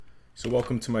So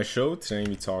welcome to my show. Today I'm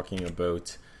going to be talking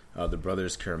about the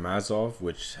Brothers Karamazov,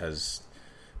 which has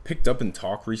picked up in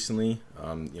talk recently.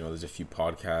 There's a few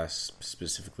podcasts,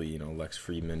 specifically, Lex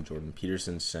Friedman, Jordan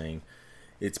Peterson, saying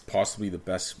it's possibly the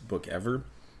best book ever.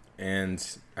 And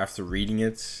after reading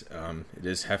it, it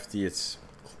is hefty. It's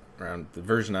around, the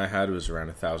version I had was around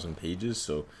 1,000 pages,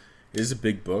 so it is a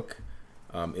big book.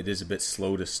 It is a bit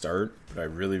slow to start, but I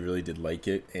really, really did like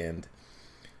it. And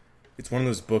it's one of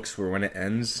those books where when it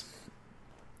ends,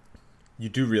 you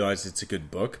do realize it's a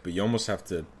good book, but you almost have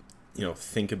to,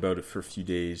 think about it for a few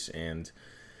days and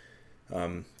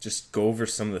just go over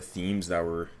some of the themes that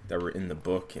were in the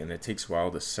book. And it takes a while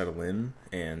to settle in.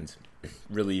 And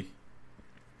really,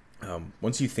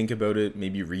 once you think about it,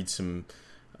 maybe read some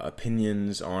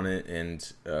opinions on it and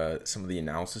some of the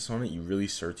analysis on it, you really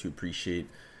start to appreciate,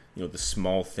 the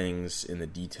small things in the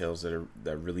details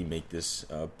that really make this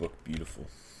book beautiful.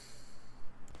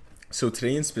 So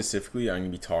today, and specifically, I'm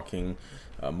going to be talking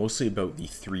mostly about the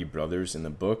three brothers in the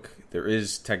book. There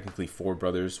is technically four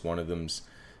brothers. One of them's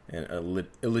an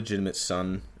illegitimate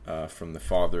son from the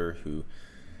father who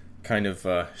kind of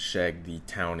shagged the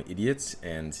town idiots,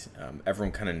 and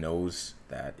everyone kind of knows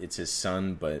that it's his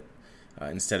son, but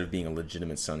instead of being a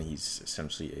legitimate son, he's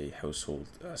essentially a household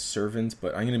servant.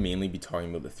 But I'm going to mainly be talking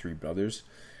about the three brothers.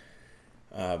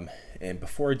 And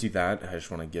before I do that, I just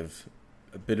want to give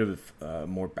a bit of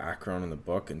more background on the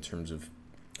book in terms of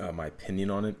my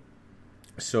opinion on it.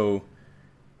 So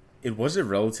it was a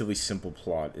relatively simple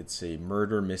plot. It's a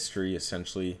murder mystery,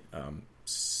 essentially.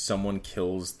 Someone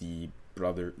kills the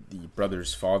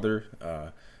brother's father,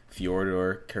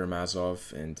 Fyodor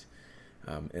Karamazov, and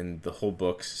the whole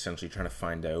book's essentially trying to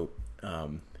find out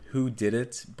who did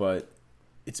it, but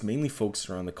it's mainly focused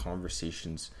around the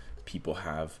conversations people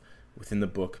have within the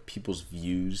book, people's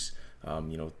views.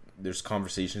 There's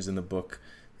conversations in the book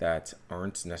that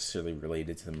aren't necessarily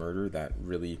related to the murder that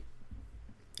really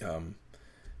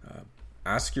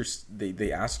ask you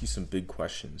some big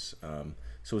questions.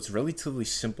 So it's a relatively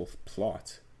simple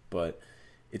plot, but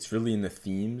it's really in the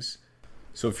themes.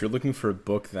 So if you're looking for a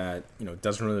book that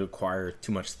doesn't really require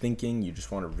too much thinking, you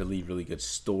just want a really, really good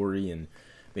story and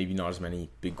maybe not as many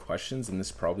big questions, then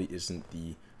this probably isn't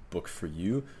the book for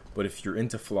you. But if you're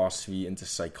into philosophy, into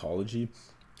psychology,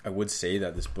 I would say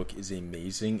that this book is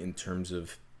amazing in terms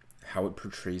of how it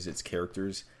portrays its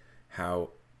characters, how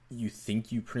you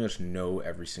think you pretty much know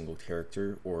every single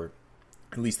character, or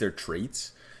at least their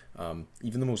traits.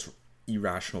 Even the most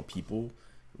irrational people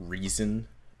reason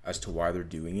as to why they're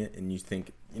doing it, and you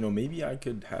think, maybe I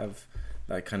could have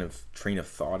that kind of train of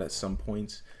thought at some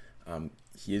points.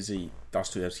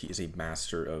 Dostoevsky is a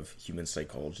master of human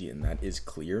psychology, and that is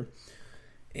clear.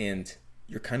 And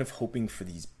you're kind of hoping for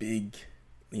these big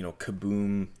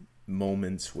kaboom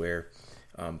moments where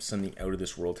something out of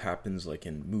this world happens, like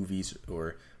in movies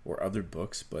or other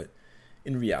books. But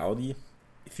in reality,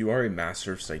 if you are a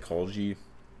master of psychology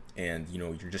and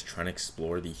you're just trying to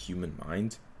explore the human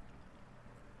mind,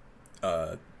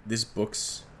 this book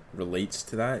relates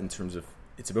to that in terms of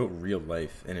it's about real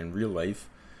life, and in real life,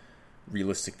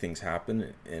 realistic things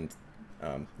happen. And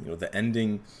the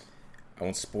ending, I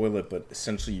won't spoil it, but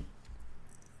essentially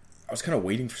I was kind of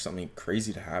waiting for something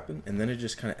crazy to happen, and then it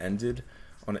just kind of ended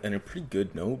on a pretty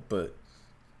good note, but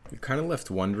you're kind of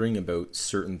left wondering about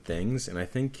certain things, and I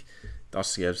think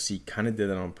Dostoevsky kind of did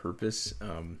that on purpose.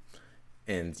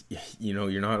 And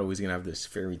you're not always gonna have this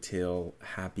fairy tale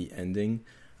happy ending.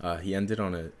 He ended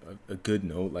on a good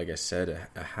note, like I said,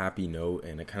 a happy note,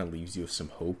 and it kind of leaves you with some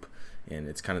hope, and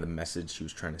it's kind of the message he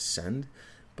was trying to send.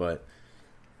 But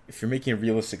if you're making a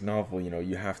realistic novel,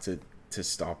 you have to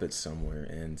stop it somewhere,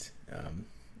 and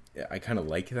I kind of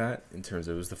like that in terms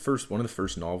of, it was one of the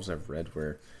first novels I've read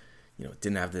where it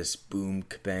didn't have this boom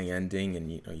kabang ending and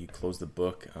you close the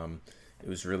book. It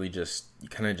was really just, you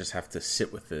kind of just have to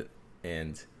sit with it,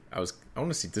 and I was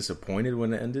honestly disappointed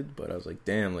when it ended, but I was like,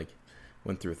 damn,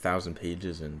 went through 1,000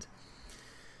 pages and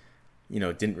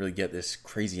it didn't really get this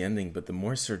crazy ending. But the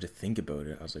more I started to think about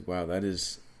it, I was like, wow, that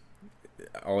is,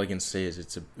 all I can say is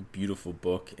it's a beautiful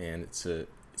book, and it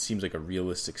seems like a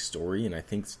realistic story, and I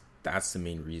think that's the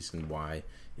main reason why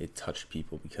it touched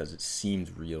people, because it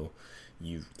seemed real.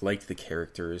 You liked the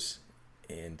characters,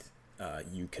 and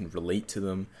you can relate to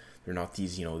them. They're not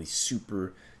these these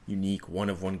super unique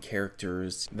one-of-one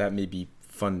characters that may be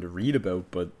fun to read about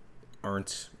but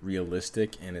aren't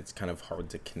realistic, and it's kind of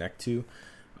hard to connect to.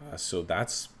 So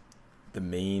that's the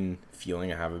main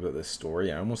feeling I have about this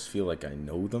story. I almost feel like I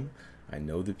know them. I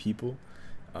know the people.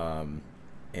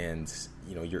 And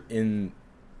you're in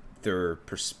their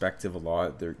perspective a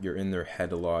lot, you're in their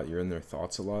head a lot, you're in their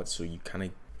thoughts a lot, so you kind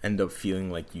of end up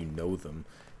feeling like you know them,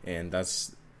 And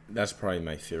that's probably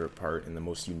my favorite part and the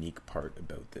most unique part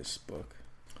about this book.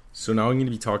 So now I'm going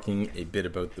to be talking a bit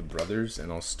about the brothers,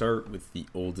 and I'll start with the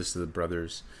oldest of the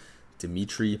brothers,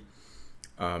 Dmitry.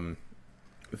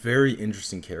 Very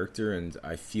interesting character, and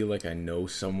I feel like I know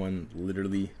someone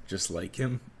literally just like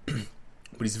him.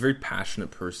 But he's a very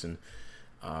passionate person.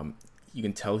 You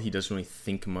can tell he doesn't really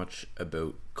think much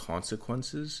about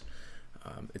consequences.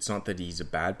 It's not that he's a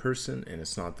bad person, and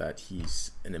it's not that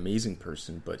he's an amazing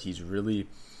person, but he's really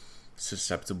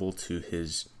susceptible to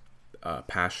his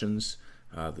passions.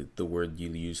 The word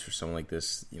you use for someone like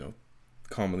this,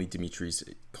 commonly Dmitry's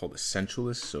called a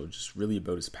sensualist, so just really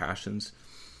about his passions.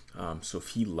 So if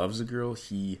he loves a girl,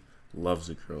 he loves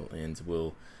a girl and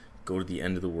will go to the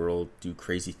end of the world, do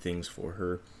crazy things for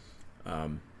her.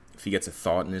 If he gets a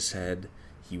thought in his head,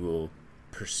 he will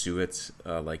pursue it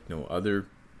like no other.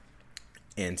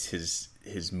 And his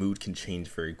mood can change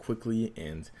very quickly,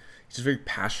 and he's just very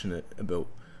passionate about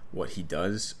what he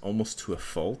does, almost to a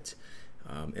fault.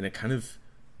 And it kind of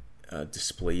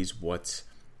displays what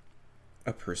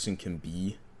a person can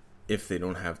be if they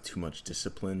don't have too much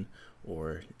discipline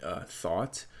or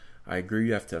thought. I agree,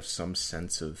 you have to have some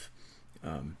sense of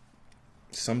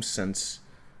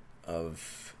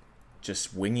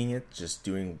just winging it, just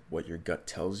doing what your gut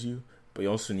tells you, but you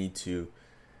also need to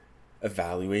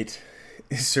evaluate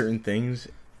certain things.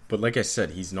 But like I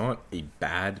said, he's not a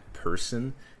bad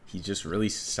person. He's just really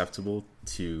susceptible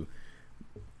to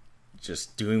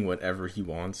just doing whatever he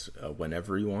wants,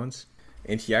 whenever he wants.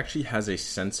 And he actually has a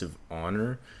sense of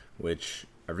honor, which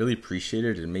I really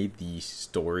appreciated. It made the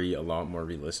story a lot more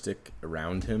realistic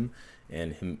around him,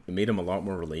 and it made him a lot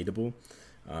more relatable,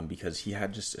 because he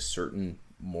had just a certain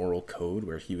moral code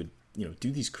where he would,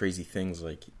 do these crazy things.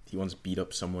 Like he once beat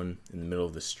up someone in the middle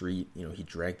of the street. He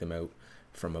dragged them out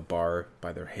from a bar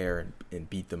by their hair and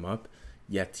beat them up.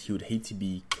 Yet he would hate to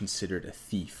be considered a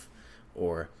thief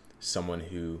or someone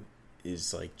who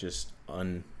is like just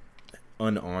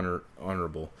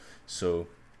honorable. So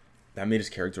that made his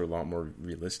character a lot more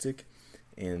realistic.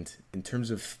 And in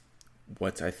terms of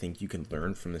what I think you can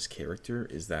learn from this character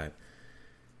is that,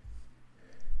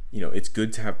 it's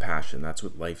good to have passion. That's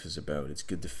what life is about. It's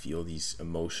good to feel these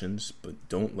emotions, but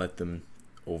don't let them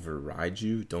override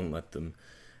you. Don't let them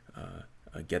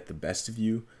get the best of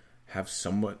you. Have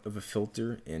somewhat of a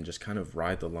filter and just kind of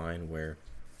ride the line where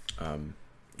you're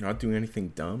not doing anything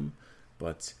dumb,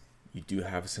 but you do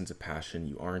have a sense of passion.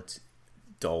 You aren't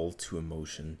dull to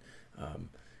emotion.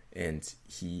 And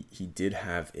he did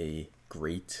have a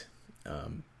great,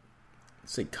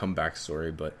 say comeback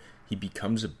story, but he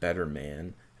becomes a better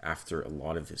man after a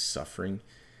lot of his suffering.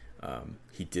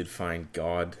 He did find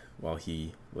God while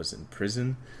he was in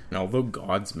prison. And although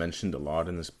God's mentioned a lot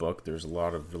in this book, there's a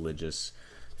lot of religious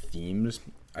themes.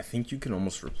 I think you can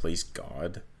almost replace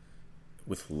God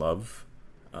with love.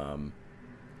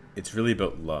 It's really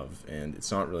about love, and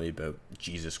it's not really about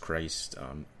Jesus Christ.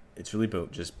 It's really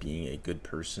about just being a good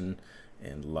person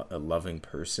and a loving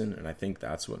person. And I think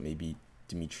that's what maybe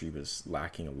Dmitry was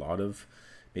lacking a lot of.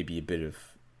 Maybe a bit of,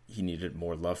 he needed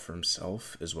more love for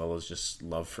himself as well as just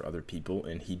love for other people.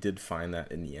 And he did find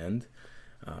that in the end.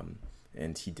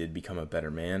 And he did become a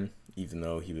better man, even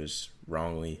though he was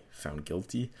wrongly found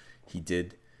guilty. He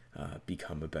did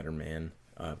become a better man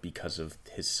because of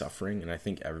his suffering. And I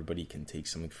think everybody can take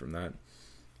something from that.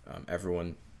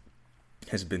 Everyone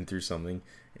has been through something,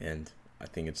 and I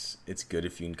think it's good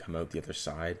if you can come out the other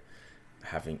side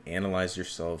having analyzed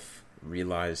yourself,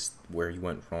 realized where you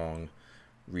went wrong,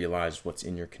 realize what's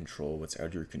in your control, what's out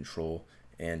of your control,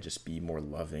 and just be more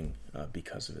loving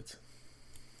because of it.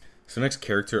 So next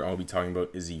character I'll be talking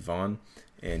about is Ivan,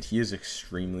 and he is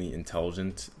extremely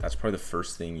intelligent. That's probably the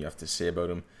first thing you have to say about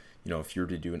him. If you were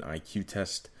to do an IQ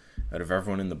test, out of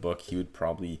everyone in the book, he would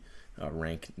probably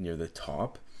rank near the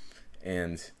top.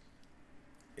 And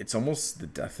it's almost the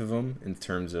death of him in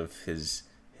terms of his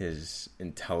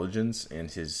intelligence and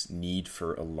his need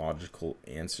for a logical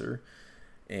answer.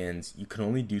 And you can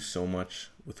only do so much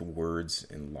with words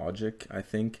and logic, I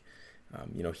think.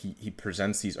 He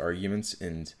presents these arguments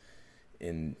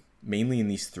in mainly in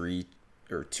these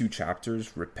two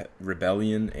chapters,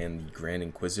 Rebellion and the Grand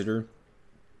Inquisitor,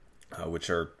 which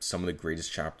are some of the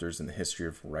greatest chapters in the history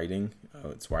of writing.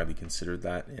 It's widely considered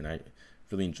that, and I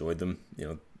really enjoyed them.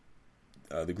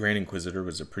 The Grand Inquisitor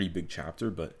was a pretty big chapter,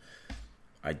 but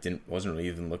I wasn't really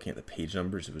even looking at the page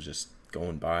numbers. It was just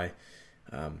going by.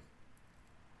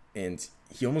 And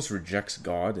he almost rejects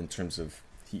God in terms of,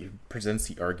 he presents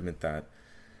the argument that,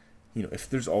 if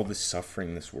there's all this suffering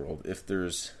in this world, if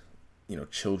there's,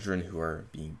 children who are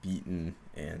being beaten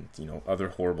and, other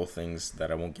horrible things that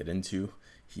I won't get into,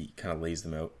 he kind of lays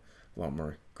them out. a lot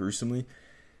more gruesomely.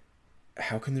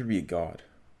 How can there be a God?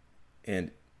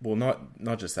 And, well,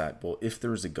 not just that. Well, if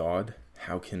there is a God,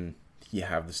 how can he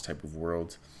have this type of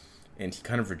world? And he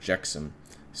kind of rejects him,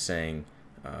 saying,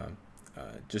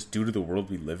 just due to the world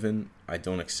we live in, I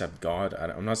don't accept God.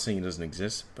 I'm not saying he doesn't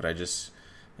exist, but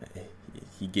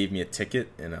he gave me a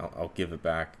ticket, and I'll give it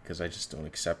back because I just don't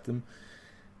accept him.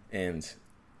 And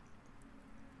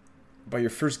by your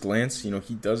first glance,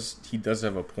 he does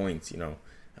have a point.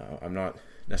 I'm not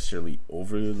necessarily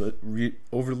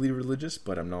overly religious,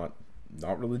 but I'm not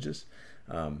religious.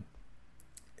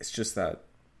 It's just that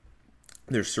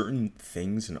there's certain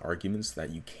things and arguments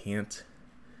that you can't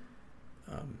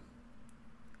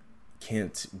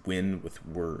win with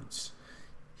words.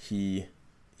 He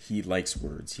likes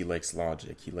words. He likes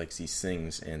logic. He likes these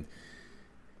things, and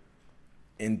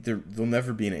there'll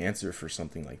never be an answer for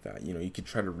something like that. You could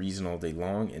try to reason all day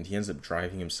long, and he ends up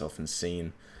driving himself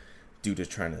insane due to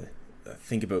trying to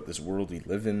think about this world we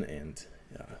live in and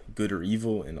good or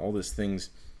evil and all these things.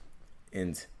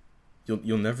 And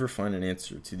you'll never find an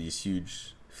answer to these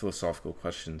huge philosophical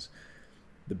questions.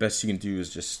 The best you can do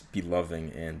is just be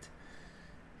loving. And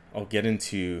I'll get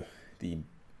into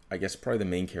probably the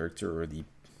main character, or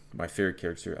my favorite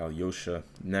character, Alyosha,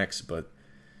 next, but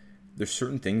there's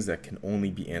certain things that can only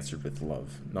be answered with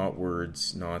love. Not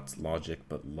words, not logic,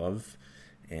 but love.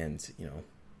 And,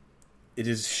 it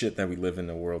is shit that we live in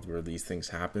a world where these things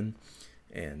happen.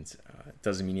 And it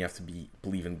doesn't mean you have to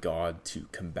believe in God to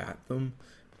combat them,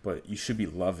 but you should be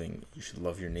loving. You should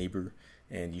love your neighbor,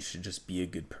 and you should just be a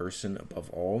good person above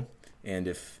all. And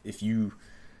if you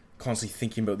constantly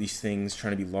thinking about these things,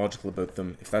 trying to be logical about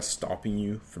them, if that's stopping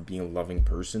you from being a loving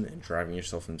person and driving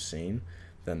yourself insane,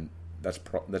 then that's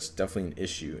definitely an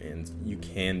issue. And you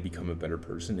can become a better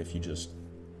person if you just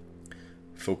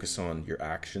focus on your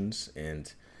actions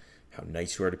and how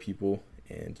nice you are to people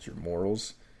and your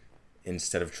morals,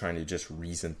 instead of trying to just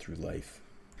reason through life.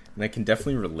 And I can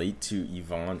definitely relate to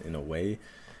Ivan in a way.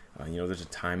 There's a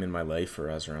time in my life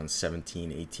where I was around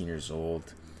 17, 18 years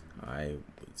old. I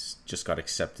just got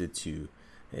accepted to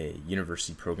a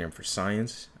university program for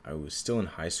science. I was still in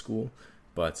high school,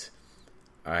 but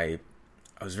I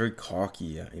was very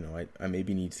cocky. I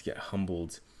maybe need to get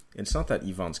humbled. And it's not that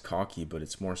Ivan's cocky, but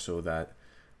it's more so that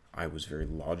I was very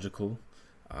logical.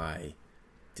 I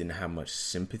didn't have much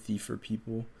sympathy for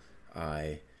people.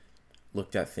 I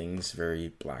looked at things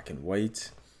very black and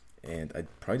white, and I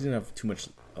probably didn't have too much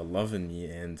love in me.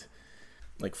 And,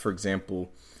 like, for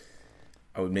example,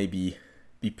 I would maybe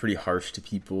be pretty harsh to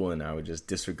people, and I would just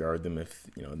disregard them if,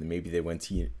 maybe they went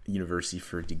to university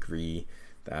for a degree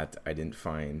that I didn't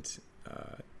find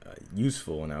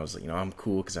useful. And I was like, I'm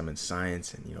cool because I'm in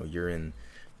science, and, you're in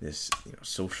this,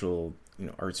 social,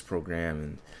 arts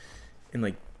program, and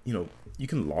like, you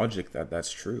can logic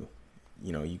that's true.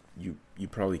 You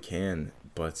probably can,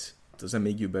 but does that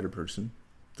make you a better person?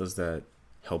 Does that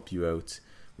help you out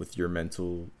with your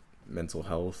mental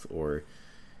health, or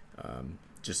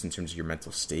just in terms of your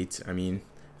mental state? I mean,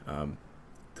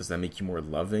 does that make you more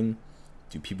loving?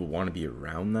 Do people want to be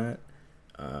around that?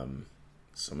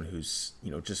 Someone who's,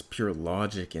 just pure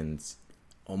logic and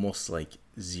almost like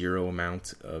zero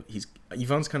amount of...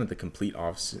 Ivan's kind of the complete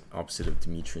opposite of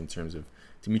Dmitry, in terms of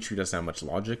Dmitry doesn't have much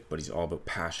logic, but he's all about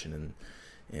passion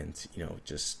and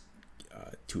just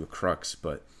to a crux.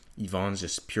 But Ivan's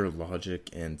just pure logic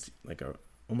and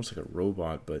almost like a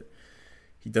robot, but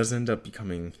he does end up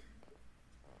becoming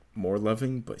more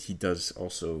loving, but he does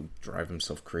also drive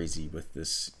himself crazy with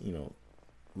this,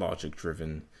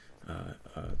 logic-driven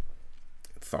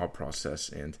thought process.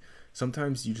 And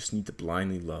sometimes you just need to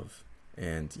blindly love.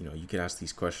 And, you could ask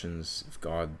these questions of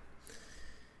God,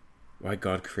 why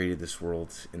God created this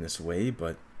world in this way,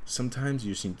 but sometimes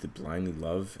you just need to blindly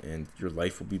love, and your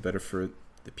life will be better for it.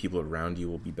 The people around you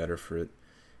will be better for it.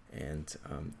 And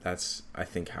that's, I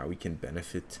think, how we can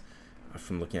benefit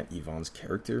from looking at Ivan's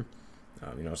character.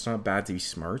 It's not bad to be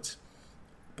smart,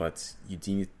 but you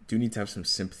do need to have some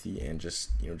sympathy and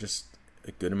just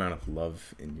a good amount of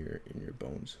love in your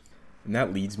bones. And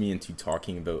that leads me into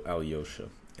talking about Alyosha.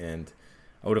 And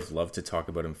I would have loved to talk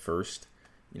about him first.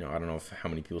 I don't know how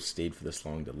many people stayed for this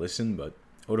long to listen, but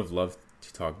I would have loved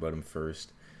to talk about him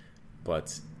first.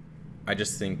 But I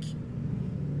just think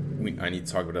I need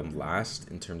to talk about him last,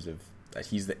 in terms of that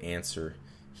he's the answer.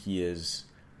 He is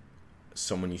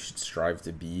someone you should strive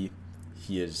to be.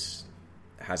 He has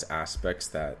aspects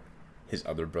that his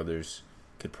other brothers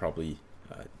could probably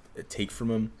take from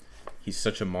him. He's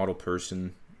such a model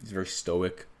person. He's very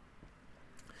stoic.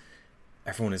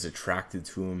 Everyone is attracted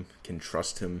to him, can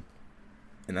trust him.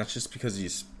 And that's just because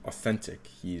he's authentic.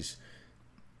 He's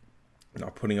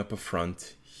not putting up a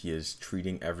front. He is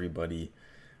treating everybody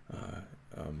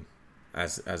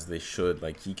as they should.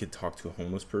 Like, he could talk to a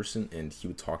homeless person and he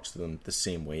would talk to them the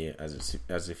same way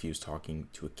as if he was talking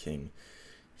to a king.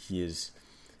 He is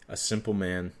a simple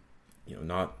man,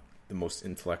 not the most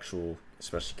intellectual,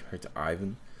 especially compared to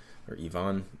Ivan,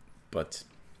 but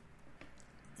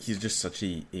he's just such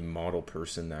a model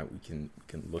person that we can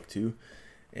look to,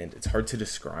 and it's hard to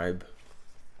describe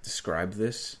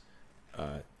this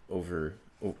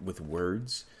with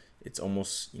words. It's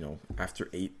almost, after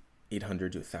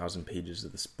 800 to 1,000 pages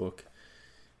of this book,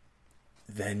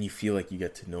 then you feel like you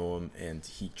get to know him, and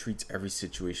he treats every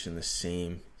situation the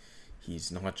same.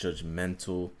 He's not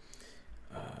judgmental,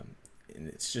 and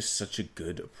it's just such a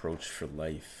good approach for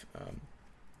life.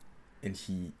 And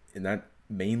that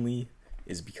mainly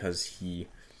is because he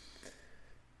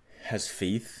has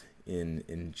faith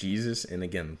in Jesus. And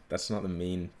again, that's not the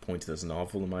main point of this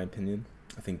novel, in my opinion.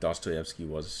 I think Dostoevsky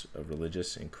was a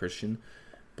religious and Christian,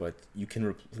 but you can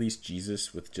replace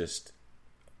Jesus with just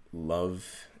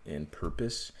love and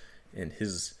purpose. And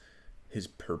his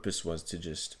purpose was to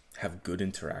just have good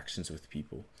interactions with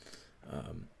people.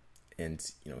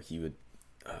 And he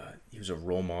was a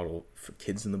role model for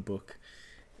kids in the book.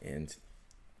 And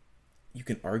you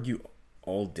can argue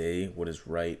all day what is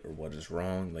right or what is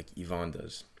wrong, like Ivan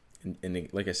does. And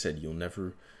like I said, you'll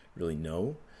never really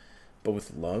know. But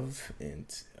with love and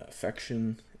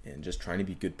affection and just trying to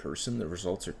be a good person, the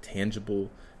results are tangible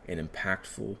and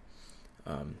impactful.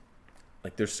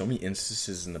 Like, there's so many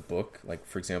instances in the book. Like,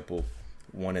 for example,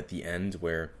 one at the end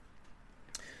where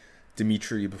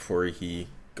Dmitry, before he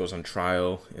goes on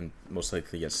trial and most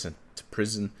likely gets sent to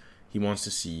prison, he wants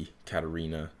to see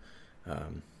Katerina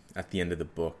at the end of the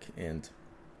book, and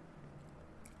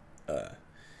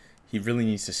he really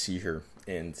needs to see her.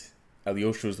 And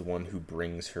Alyosha is the one who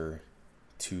brings her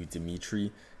to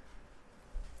Dmitry.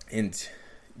 And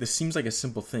this seems like a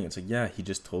simple thing. It's like, yeah, he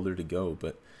just told her to go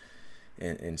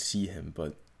and see him,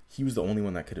 but he was the only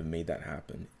one that could have made that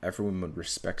happen. Everyone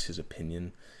respects his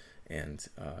opinion, and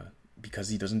because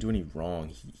he doesn't do any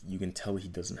wrong, you can tell he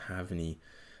doesn't have any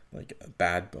like a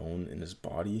bad bone in his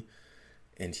body,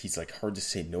 and he's like hard to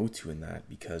say no to in that,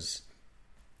 because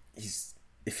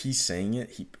if he's saying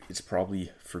it's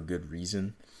probably for good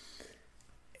reason.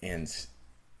 And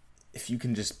if you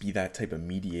can just be that type of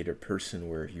mediator person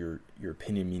where your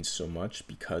opinion means so much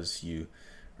because you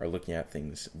are looking at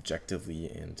things objectively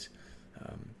and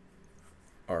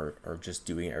are just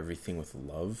doing everything with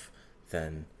love,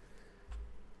 then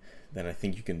I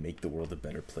think you can make the world a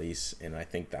better place. And I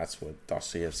think that's what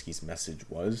Dostoevsky's message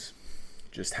was.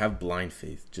 Just have blind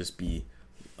faith. Just be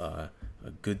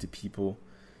good to people.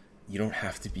 You don't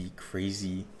have to be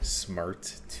crazy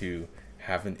smart to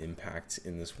have an impact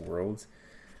in this world.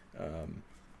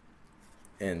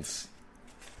 And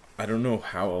I don't know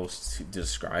how else to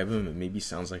describe him. It maybe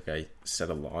sounds like I said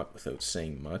a lot without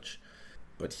saying much,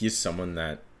 but he is someone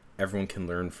that everyone can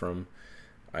learn from.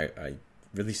 I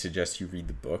really suggest you read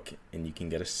the book, and you can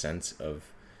get a sense of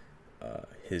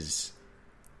his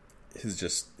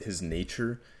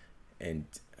nature, and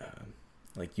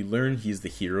like, you learn he's the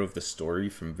hero of the story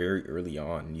from very early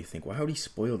on, and you think, well, how did he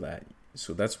spoil that?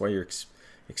 So that's why you're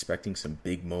expecting some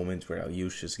big moment where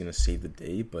Alyosha is going to save the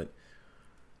day, but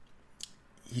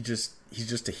he's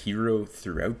just a hero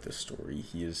throughout the story.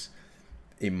 He is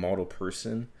a model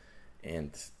person,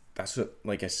 and that's what,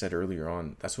 like I said earlier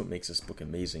on, that's what makes this book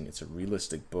amazing. It's a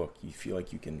realistic book. You feel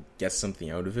like you can get something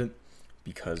out of it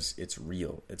because it's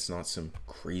real. It's not some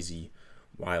crazy,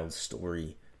 wild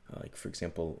story, like, for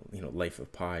example, Life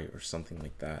of Pi or something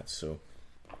like that. So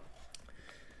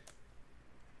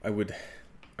I would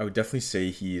definitely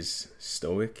say he's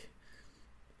stoic.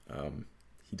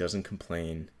 He doesn't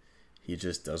complain. He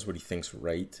just does what he thinks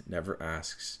right, never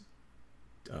asks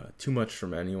too much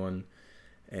from anyone.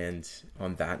 And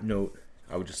on that note,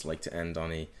 I would just like to end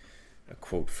on a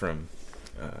quote from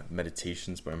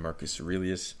Meditations by Marcus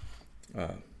Aurelius,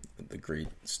 the great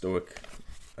Stoic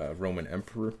Roman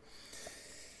emperor.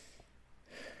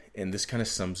 And this kind of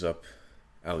sums up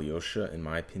Alyosha, in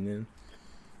my opinion.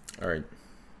 All right.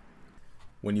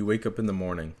 When you wake up in the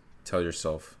morning, tell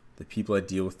yourself, the people I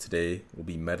deal with today will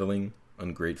be meddling,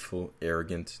 ungrateful,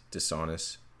 arrogant,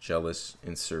 dishonest, jealous,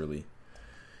 and surly.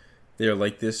 They are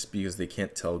like this because they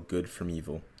can't tell good from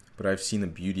evil, but I have seen the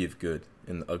beauty of good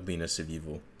and the ugliness of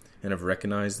evil, and have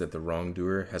recognized that the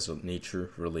wrongdoer has a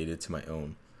nature related to my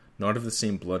own, not of the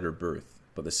same blood or birth,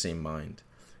 but the same mind,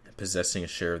 and possessing a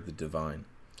share of the divine.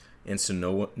 And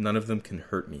so none of them can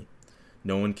hurt me.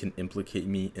 No one can implicate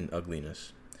me in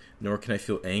ugliness, nor can I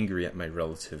feel angry at my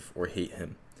relative or hate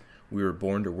him. We were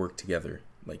born to work together,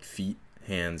 like feet,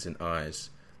 hands, and eyes,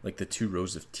 like the 2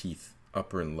 rows of teeth,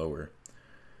 upper and lower.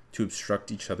 To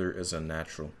obstruct each other is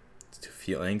unnatural. To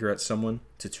feel anger at someone,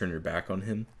 to turn your back on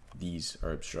him, these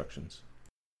are obstructions.